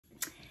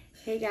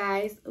Hey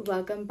guys,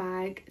 welcome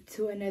back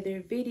to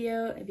another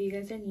video. If you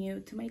guys are new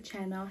to my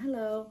channel,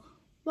 hello,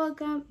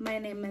 welcome. My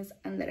name is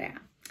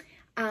Andrea.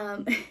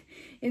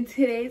 In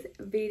today's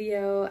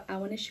video, I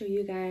want to show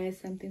you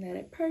guys something that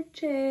I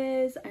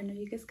purchased. I know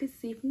you guys could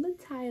see from the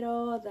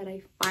title that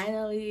I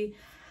finally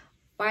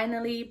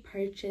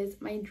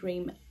purchased my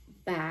dream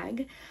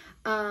bag.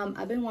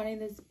 I've been wanting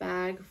this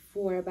bag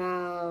for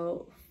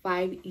about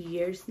 5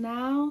 years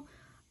now.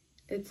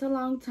 It's a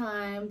long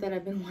time that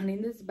I've been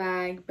wanting this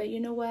bag, but you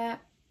know what?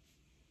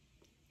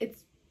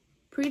 It's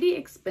pretty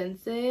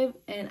expensive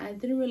and I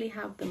didn't really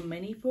have the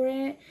money for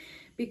it,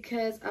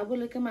 because I would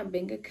look at my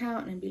bank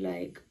account and be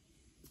like,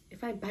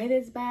 if I buy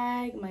this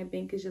bag, my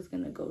bank is just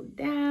gonna go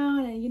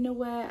down. And you know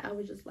what? I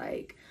was just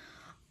like,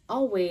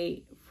 I'll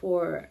wait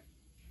for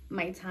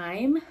my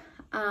time.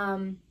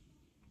 I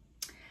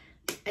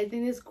think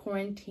this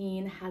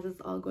quarantine has us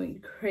all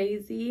going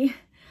crazy.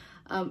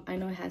 I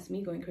know it has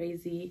me going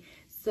crazy.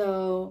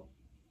 So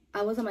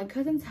I was at my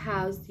cousin's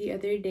house the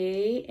other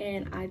day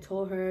and I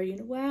told her, you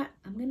know what,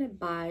 I'm gonna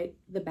buy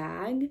the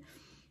bag.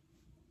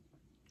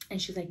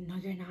 And she's like, no,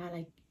 you're not.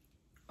 Like,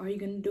 are you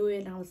gonna do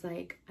it? And I was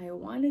like, I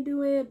want to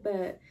do it,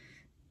 but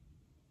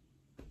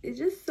it's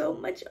just so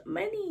much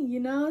money, you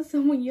know? So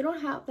when you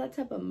don't have that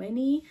type of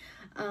money,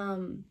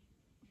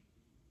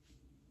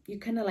 you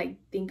kind of like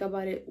think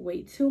about it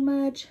way too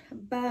much.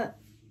 But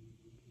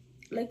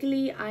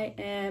luckily I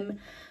am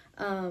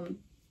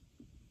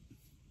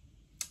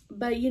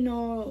but you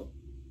know,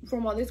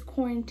 from all this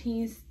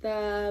quarantine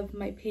stuff,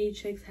 my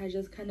paychecks had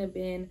just kind of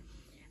been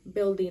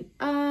building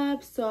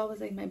up. So I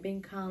was like, my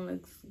bank account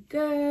looks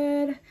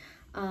good.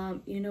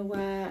 You know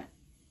what,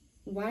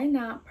 why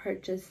not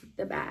purchase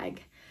the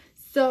bag?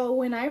 So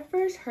when I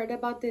first heard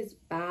about this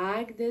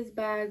bag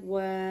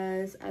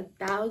was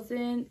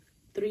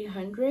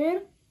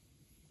 $1,300,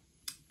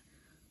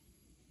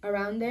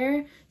 around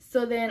there.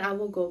 So then I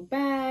will go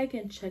back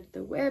and check the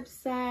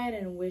website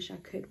and wish I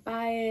could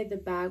buy it. The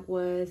bag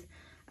was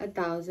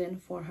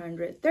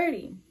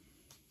 $1,430.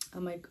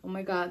 I'm like, oh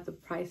my god, the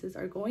prices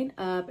are going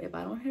up. If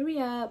I don't hurry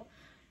up,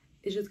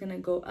 it's just gonna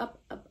go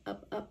up.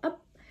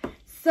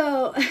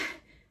 So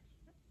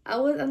I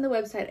was on the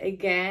website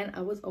again.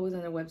 I was always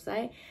on the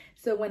website.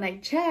 So when I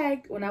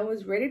checked, when I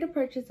was ready to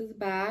purchase this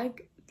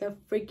bag, the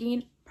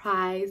freaking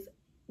price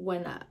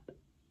went up.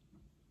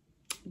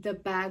 The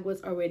bag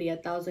was already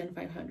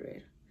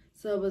 $1,500.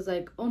 So I was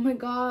like, oh my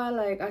god,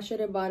 like I should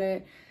have bought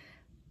it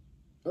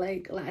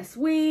like last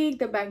week.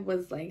 The bag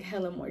was like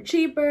hella more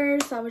cheaper.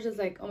 So I was just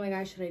like, oh my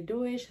god, should I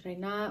do it, should I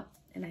not?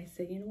 And I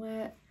said, you know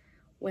what,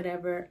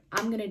 whatever,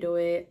 I'm gonna do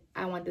it.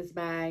 I want this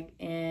bag,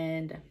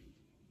 and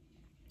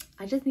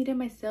I just needed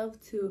myself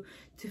to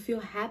feel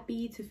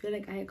happy, to feel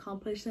like I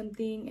accomplished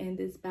something, and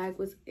this bag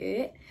was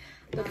it.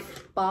 The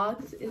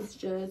box is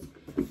just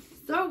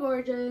so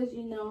gorgeous,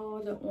 you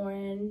know, the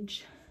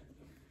orange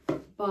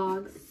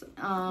box,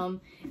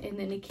 and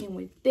then it came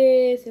with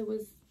this. It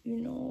was,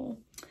 you know,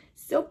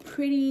 so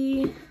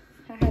pretty.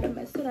 I had to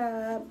mess it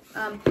up.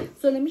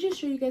 So let me just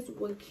show you guys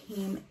what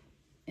came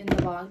in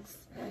the box.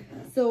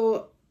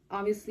 So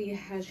obviously it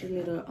has your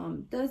little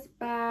dust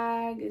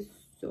bag. It's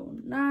so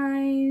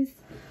nice.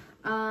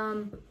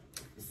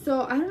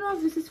 So I don't know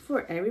if this is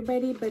for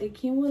everybody, but it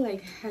came with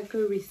like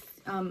hecker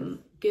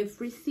gift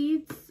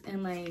receipts,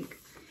 and like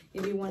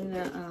if you want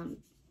to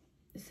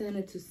send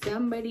it to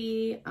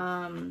somebody,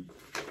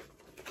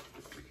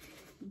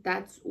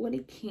 that's what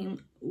it came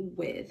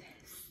with.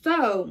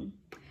 So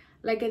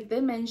like I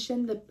did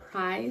mention, the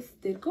price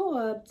did go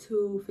up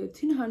to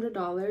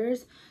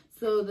 $1,500.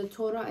 So the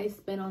total I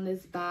spent on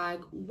this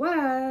bag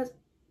was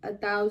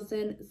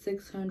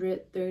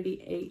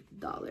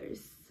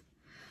 $1,638.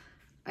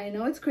 I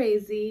know it's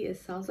crazy, it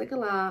sounds like a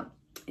lot,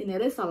 and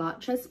it is a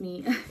lot, trust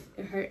me.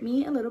 It hurt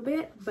me a little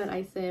bit, but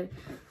I said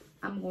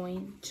I'm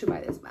going to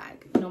buy this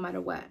bag no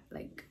matter what,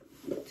 like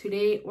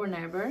today or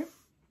never.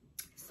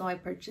 So I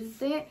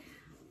purchased it.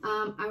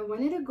 I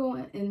wanted to go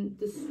in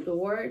the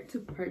store to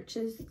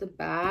purchase the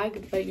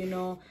bag, but you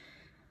know,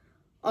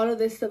 all of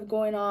this stuff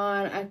going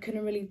on, I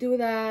couldn't really do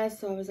that.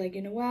 So I was like,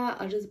 you know what,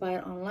 I'll just buy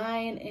it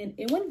online, and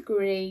it went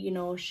great. You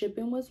know,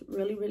 shipping was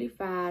really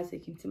fast.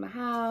 It came to my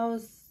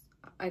house,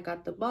 I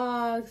got the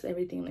box,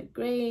 everything looked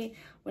great.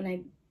 When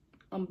I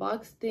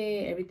unboxed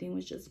it, everything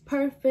was just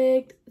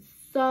perfect.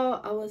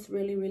 So I was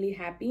really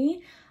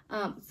happy.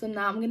 So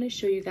now I'm gonna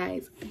show you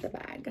guys the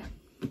bag.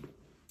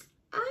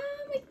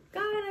 Oh my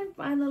god, I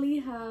finally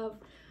have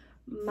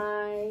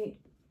my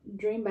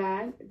dream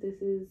bag.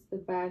 This is the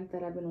bag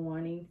that I've been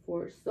wanting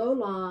for so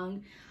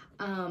long.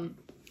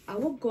 I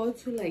will go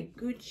to like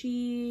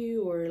Gucci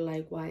or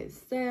like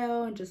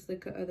YSL and just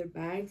look at other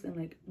bags, and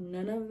like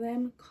none of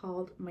them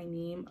called my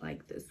name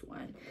like this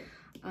one.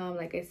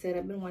 Like I said,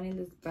 I've been wanting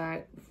this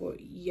bag for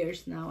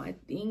years now. I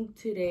think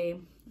today,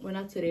 well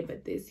not today,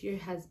 but this year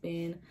has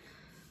been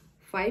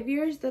 5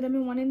 years that I've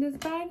been wanting this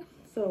bag.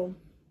 So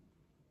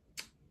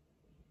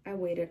I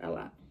waited a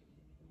lot.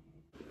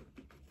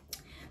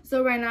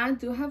 So right now I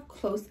do have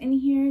clothes in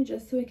here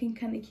just so it can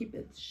kind of keep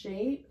its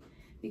shape,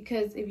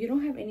 because if you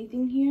don't have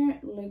anything here,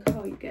 look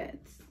how it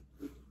gets.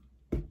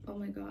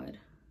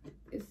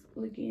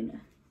 shaking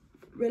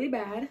really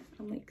bad.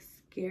 I'm like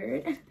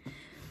scared.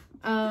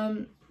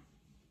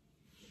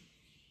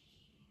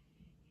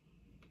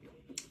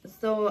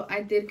 So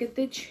I did get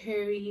the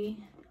cherry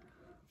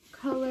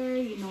color.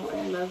 You know,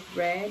 I love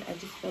red. I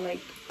just feel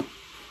like,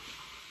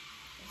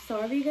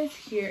 sorry if you guys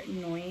hear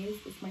noise,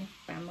 it's my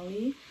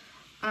family.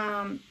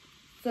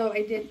 So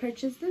I did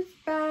purchase this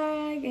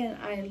bag and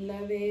I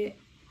love it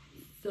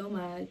so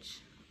much.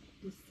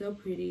 It's so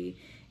pretty.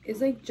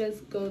 It's like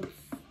just goes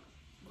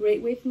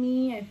great with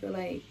me. I feel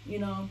like, you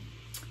know,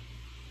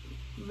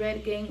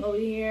 red gang over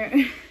here.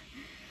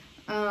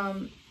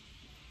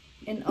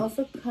 And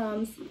also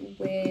comes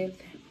with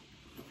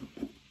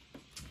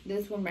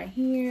this one right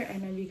here. I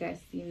know you guys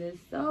seen this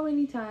so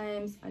many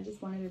times. I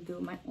just wanted to do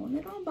my own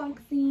little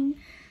unboxing.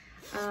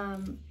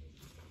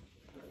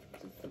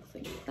 Just looks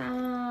like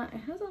that. It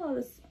has a lot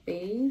of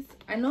space.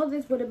 I know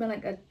this would have been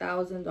like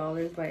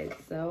 $1,000 by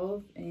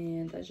itself,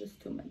 and that's just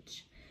too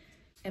much.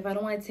 If I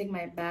don't want to take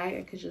my bag,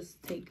 I could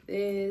just take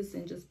this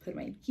and just put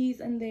my keys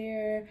in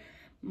there,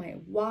 my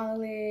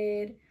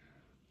wallet.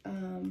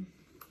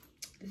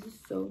 This is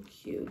so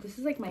cute. This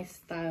is like my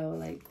style.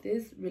 Like,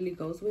 this really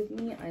goes with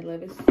me. I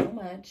love it so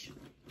much.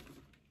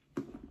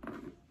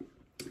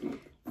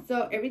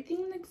 So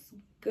everything looks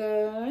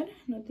good.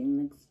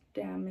 Nothing looks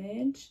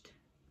damaged.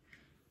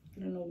 I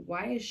don't know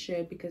why it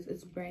should, because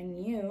it's brand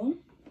new.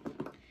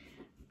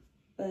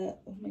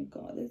 But oh my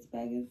god, this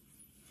bag is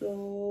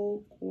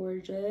so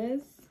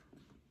gorgeous.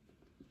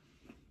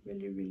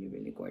 Really, really,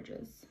 really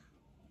gorgeous.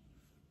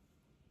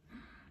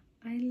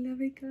 I love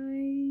it,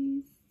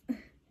 guys.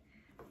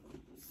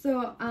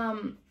 So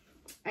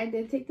I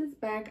did take this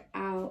bag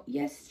out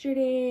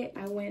yesterday.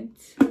 I went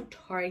to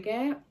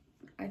Target.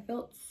 I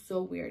felt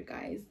so weird,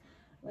 guys.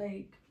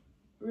 Like,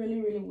 really,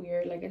 really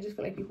weird. Like, I just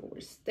felt like people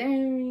were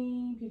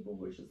staring. People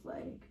were just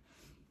like,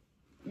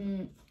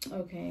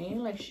 okay,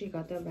 like, she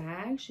got the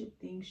bag, she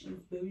thinks she's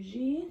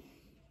bougie.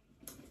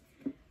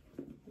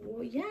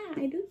 Well, yeah,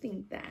 I do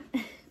think that.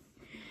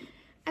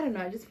 I don't know,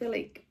 I just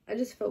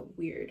felt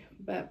weird.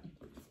 But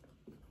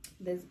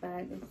this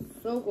bag is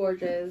so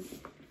gorgeous.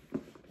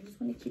 I just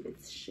want to keep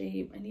its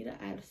shape. I need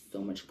to add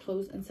so much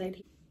clothes inside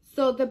here.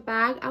 So the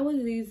bag I was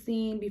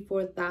using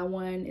before that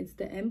one, it's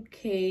the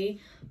MK.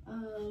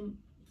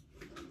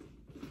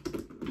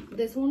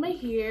 This one right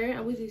here, I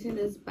was using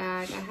this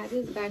bag. I had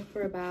this bag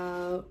for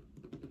about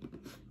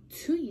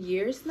 2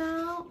 years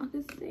now. I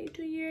could say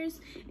 2 years.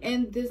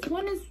 And this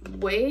one is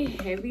way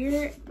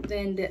heavier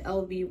than the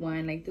LV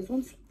one. Like, this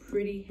one's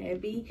pretty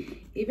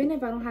heavy. Even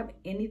if I don't have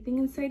anything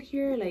inside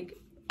here,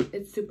 like,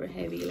 it's super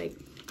heavy. Like,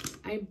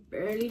 I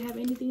barely have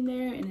anything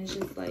there, and it's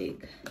just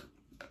like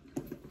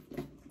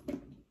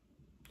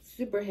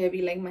super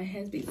heavy. Like, my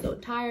hands be so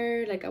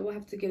tired. Like, I will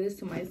have to give this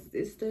to my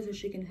sister so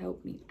she can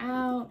help me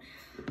out.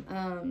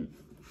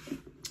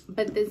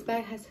 But this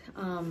bag has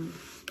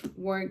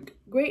worked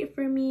great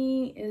for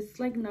me. It's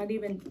like not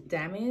even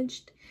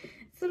damaged.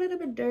 It's a little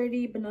bit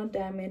dirty, but not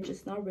damaged.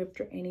 It's not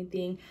ripped or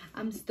anything.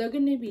 I'm still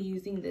gonna be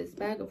using this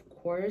bag, of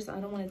course. I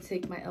don't want to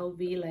take my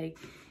LV like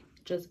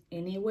just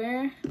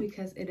anywhere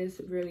because it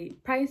is really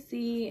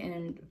pricey,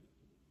 and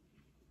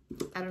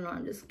I don't know,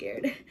 I'm just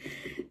scared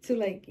to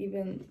like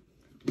even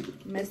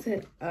mess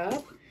it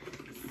up.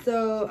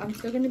 So I'm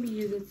still gonna be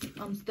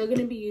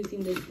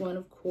using this one,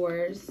 of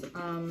course.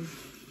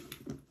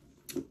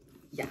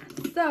 Yeah,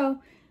 so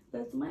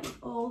that's my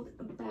old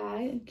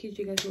bag, in case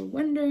you guys were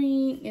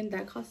wondering, and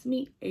that cost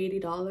me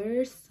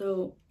 $80.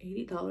 So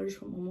 $80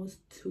 from almost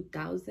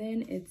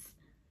 $2,000, it's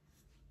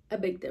a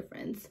big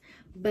difference.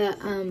 But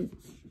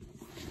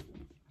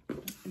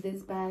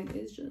this bag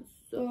is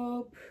just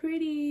so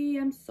pretty.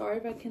 I'm sorry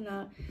if I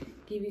cannot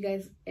give you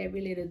guys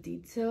every little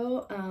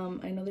detail.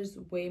 I know there's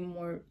way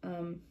more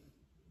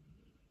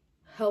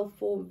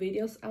helpful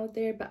videos out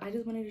there, but I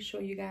just wanted to show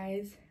you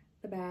guys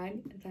the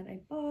bag that I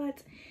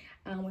bought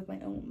with my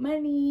own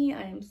money.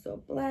 I am so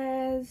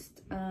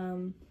blessed.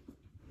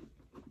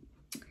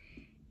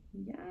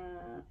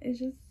 Yeah, it's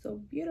just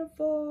so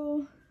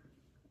beautiful.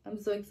 I'm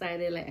so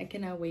excited. Like, I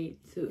cannot wait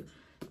to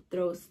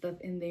throw stuff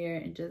in there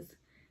and just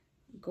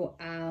go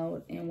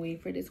out and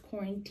wait for this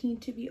quarantine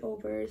to be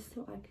over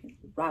so I can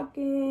rock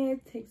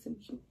it, take some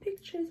cute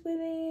pictures with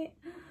it.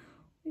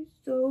 It's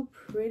so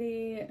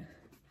pretty.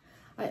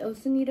 I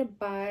also need to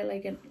buy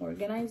like an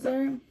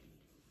organizer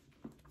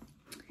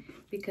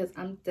because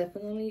I'm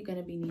definitely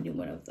gonna be needing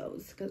one of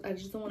those, because I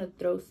just don't want to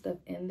throw stuff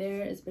in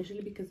there,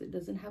 especially because it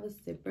doesn't have a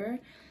zipper.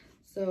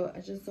 So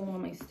I just don't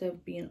want my stuff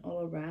being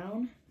all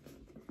around.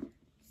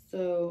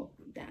 So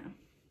yeah,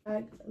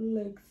 that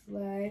looks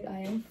like I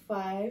am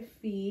 5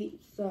 feet.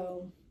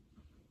 So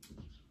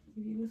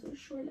if you guys are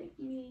short like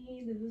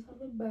me, this is how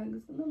the bag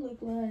is gonna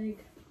look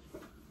like.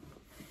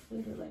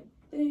 Sort of like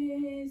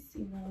this,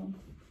 you know.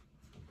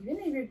 Even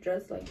if you're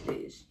dressed like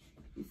this,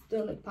 you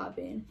still look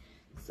popping.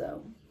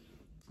 So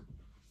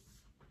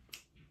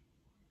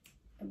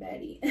a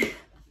baddie.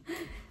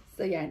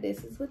 So yeah,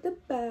 this is what the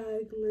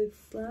bag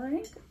looks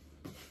like.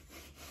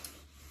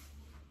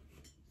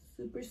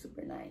 Super,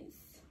 super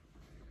nice.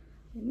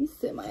 Let me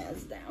sit my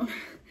ass down.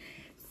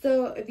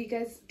 So if you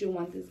guys do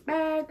want this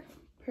bag,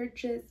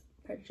 purchase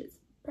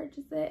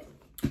it.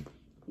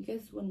 You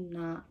guys will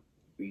not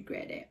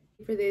regret it.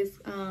 For this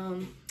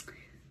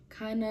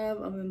kind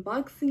of an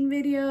unboxing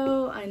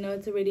video, I know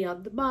it's already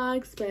out the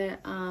box, but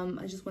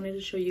I just wanted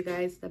to show you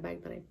guys the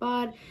bag that I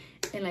bought.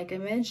 And like I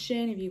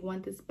mentioned, if you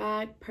want this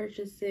bag,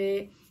 purchase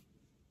it.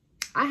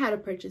 I had to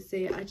purchase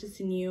it. I just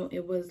knew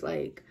it was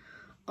like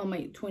on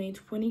my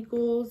 2020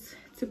 goals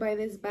to buy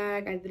this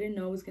bag. I didn't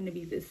know it was gonna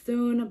be this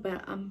soon,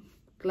 but I'm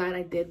glad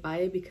I did buy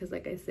it because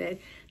like I said,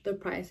 the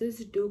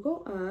prices do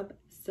go up.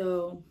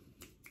 So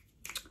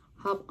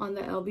hop on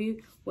the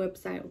LV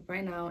website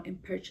right now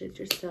and purchase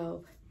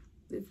yourself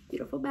this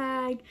beautiful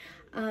bag.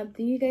 Thank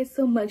you guys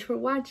so much for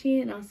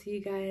watching, and I'll see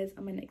you guys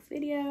on my next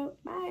video.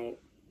 Bye.